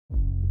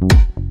Hi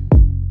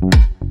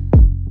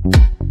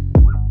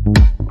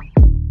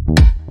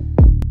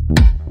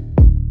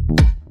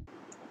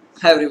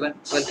everyone,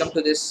 welcome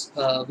to this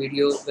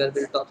video where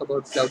we'll talk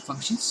about cloud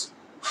functions.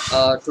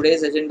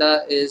 Today's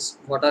agenda is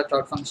what are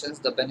cloud functions,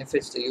 the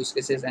benefits, the use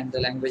cases, and the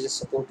languages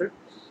supported.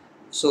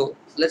 So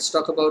let's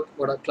talk about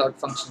what are cloud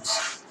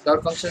functions.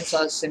 Cloud functions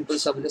are simple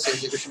serverless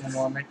execution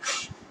environment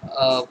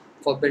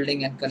for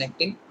building and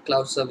connecting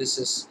cloud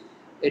services.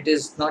 It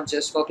is not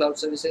just for cloud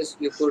services.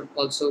 You could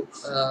also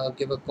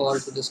give a call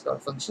to this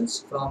cloud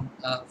functions from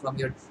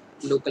your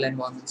local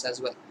environments as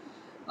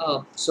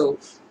well. So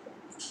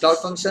Cloud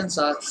functions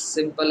are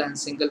simple and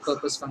single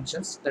purpose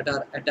functions that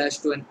are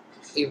attached to an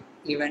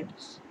event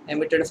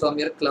emitted from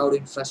your cloud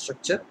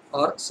infrastructure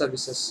or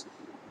services.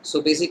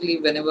 So basically,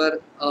 whenever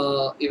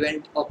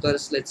event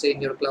occurs, let's say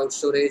in your cloud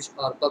storage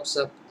or pops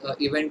up,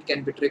 event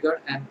can be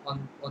triggered, and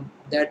on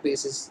that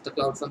basis, the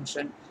cloud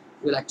function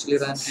will actually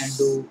run and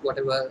do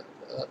whatever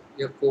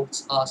your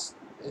codes ask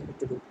it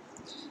to do.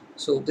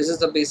 So this is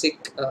the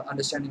basic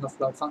understanding of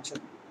cloud function.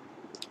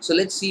 So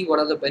let's see what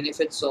are the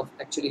benefits of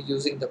actually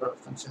using the cloud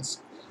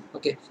functions.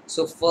 Okay,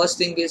 so first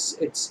thing is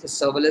it's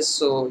serverless,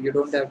 so you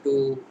don't have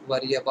to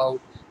worry about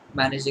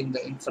managing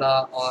the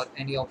infra or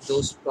any of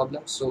those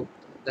problems. So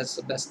that's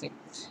the best thing.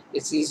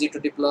 It's easy to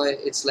deploy.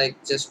 It's like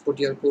just put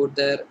your code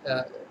there.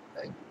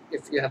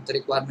 If you have the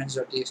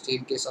requirements.txt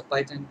in case of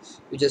Python,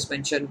 you just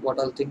mention what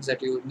all things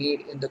that you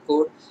need in the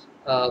code,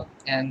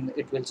 and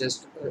it will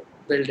just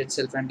build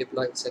itself and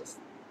deploy itself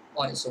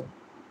on its own.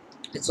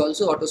 It's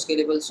also auto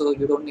scalable, so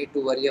you don't need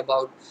to worry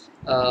about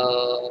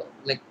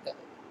like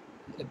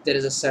if there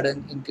is a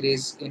sudden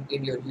increase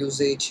in your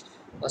usage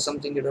or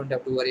something, you don't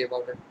have to worry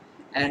about it.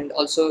 And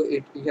also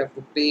you have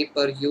to pay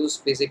per use.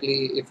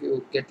 Basically, if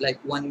you get like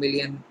 1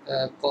 million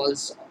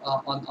calls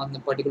on a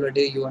particular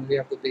day, you only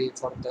have to pay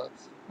for the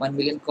 1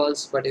 million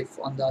calls. But if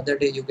on the other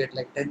day you get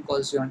like 10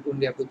 calls, you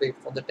only have to pay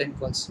for the 10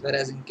 calls.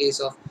 Whereas in case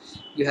of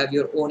you have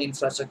your own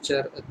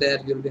infrastructure, there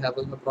you'll be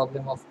having a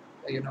problem of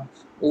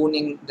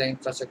owning the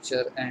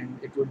infrastructure, and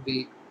it would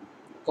be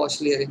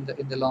costlier in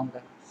the long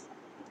run.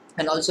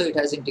 And also it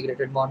has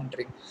integrated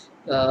monitoring,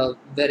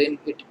 wherein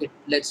it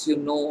lets you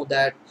know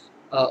that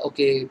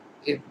okay,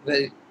 if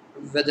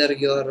whether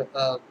your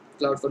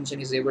cloud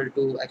function is able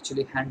to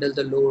actually handle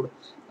the load.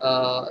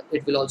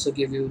 It will also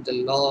give you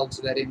the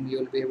logs wherein you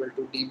will be able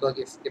to debug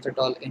if at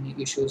all any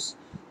issues.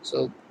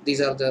 So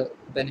these are the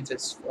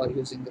benefits for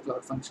using the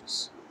cloud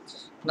functions.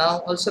 Now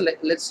also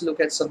let's look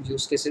at some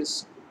use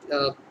cases.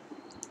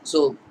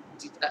 So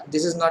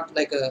this is not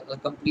like a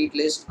complete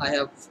list. I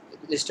have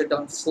listed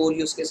down 4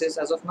 use cases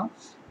as of now,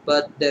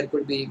 but there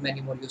could be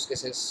many more use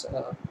cases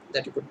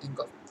that you could think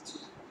of.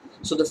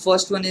 So the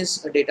first one is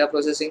data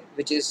processing,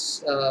 which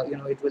is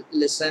it will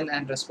listen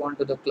and respond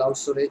to the cloud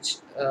storage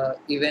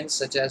events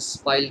such as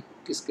file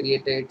is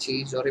created,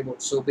 changed, or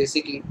removed. So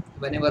basically,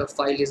 whenever a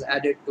file is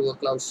added to a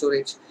cloud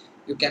storage,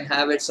 you can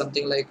have it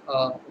something like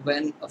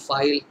when a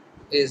file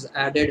is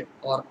added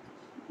or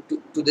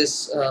to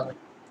this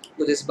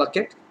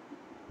bucket,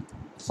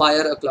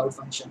 fire a cloud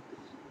function.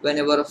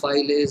 Whenever a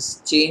file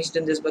is changed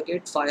in this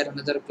bucket, fire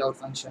another cloud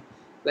function.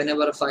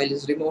 Whenever a file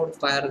is removed,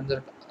 fire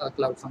another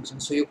cloud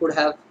function. So you could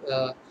have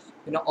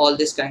all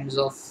these kinds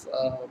of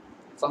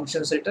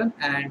functions written,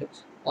 and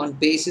on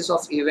basis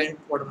of event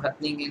what are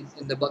happening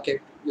in the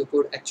bucket, you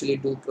could actually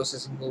do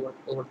processing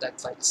over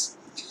that files.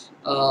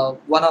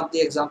 One of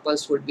the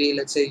examples would be,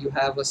 let's say you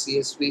have a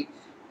CSV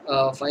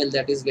file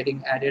that is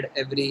getting added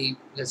every,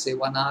 let's say,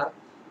 1 hour,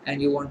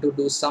 and you want to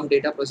do some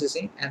data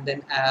processing and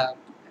then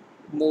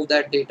move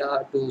that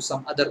data to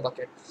some other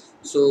bucket.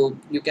 So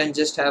you can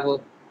just have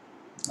a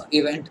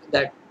event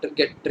that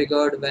get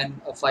triggered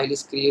when a file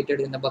is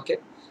created in a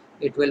bucket.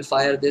 It will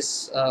fire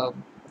this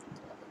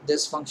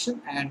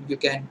function, and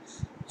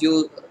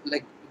you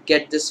like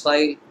get this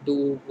file,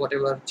 do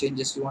whatever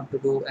changes you want to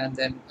do, and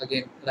then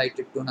again write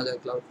it to another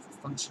cloud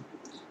function,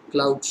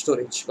 cloud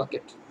storage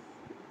bucket.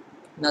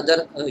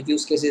 Another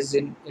use case is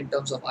in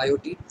terms of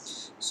IoT.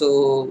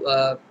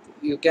 So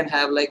you can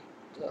have like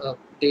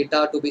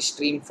data to be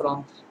streamed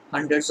from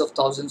hundreds of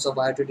thousands of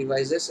IoT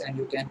devices, and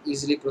you can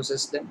easily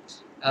process them.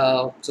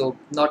 So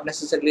not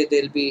necessarily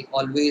they'll be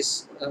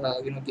always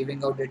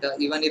giving out data.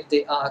 Even if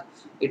they are,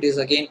 it is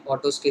again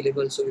auto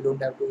scalable, so you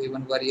don't have to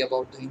even worry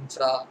about the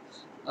infra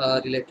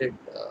related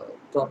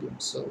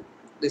problems. So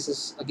this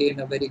is again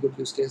a very good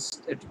use case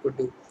that you could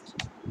do.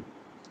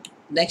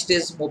 Next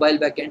is mobile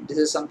backend. This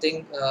is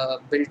something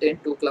built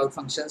into cloud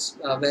functions,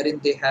 wherein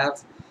they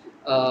have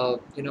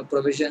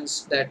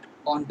provisions that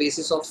on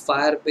basis of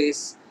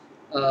Firebase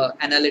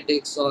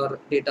analytics or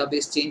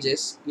database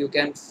changes, you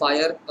can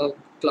fire a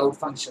cloud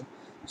function.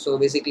 So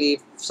basically,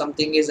 if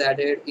something is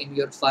added in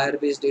your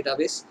Firebase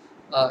database,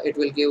 it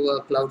will give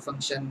a cloud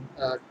function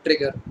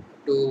trigger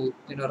to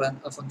run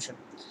a function.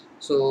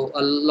 So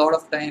a lot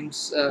of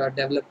times,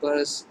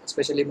 developers,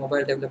 especially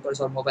mobile developers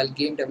or mobile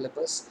game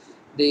developers,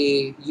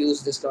 they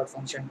use this cloud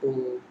function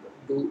to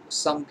do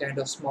some kind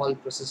of small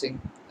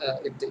processing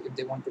if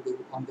they want to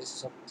do on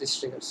basis of these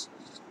triggers.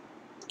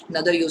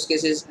 Another use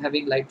case is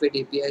having lightweight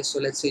APIs. So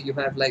let's say you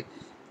have like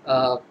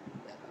uh,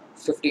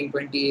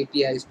 15-20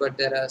 APIs, but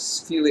there are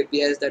few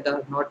APIs that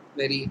are not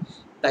very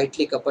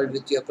tightly coupled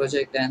with your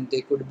project, and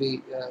they could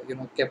be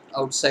kept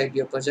outside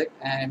your project,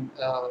 and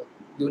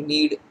you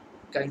need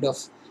kind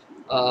of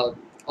uh,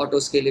 auto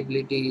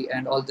scalability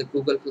and all the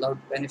Google Cloud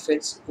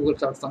benefits, Google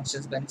Cloud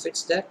Functions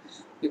benefits, that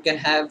you can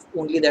have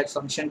only that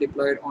function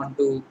deployed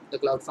onto the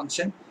Cloud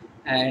Function,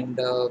 and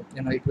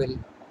it will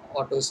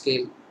auto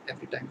scale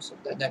every time, so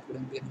that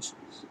wouldn't be an issue.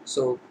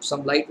 So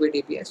some lightweight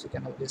APIs, you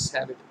can always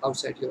have it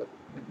outside your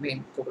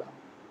main program.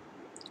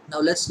 Now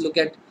let's look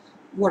at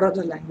what are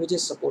the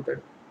languages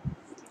supported.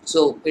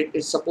 So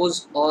it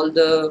supports all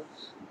the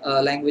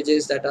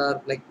languages that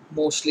are like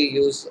mostly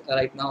used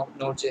right now: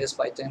 Node.js,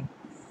 Python,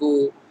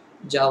 Go,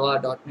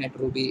 Java, .NET,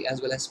 Ruby,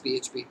 as well as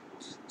PHP.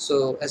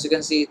 So as you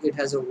can see, it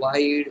has a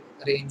wide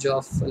range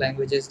of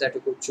languages that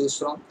you could choose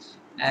from,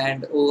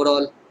 and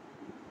overall,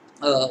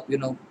 uh,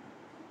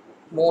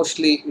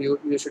 mostly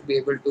you should be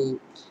able to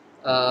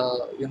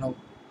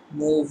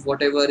move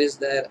whatever is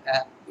there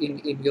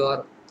in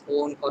your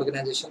own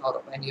organization,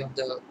 or any of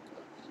the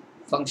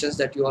functions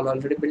that you are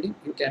already building.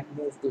 You can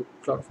move to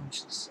Cloud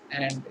Functions,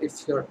 and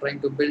if you're trying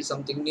to build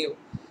something new,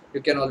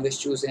 you can always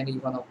choose any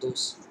one of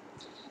those.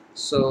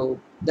 So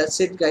that's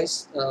it,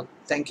 guys.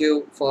 Thank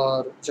you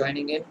for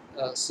joining in.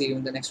 See you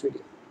in the next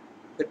video.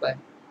 Goodbye.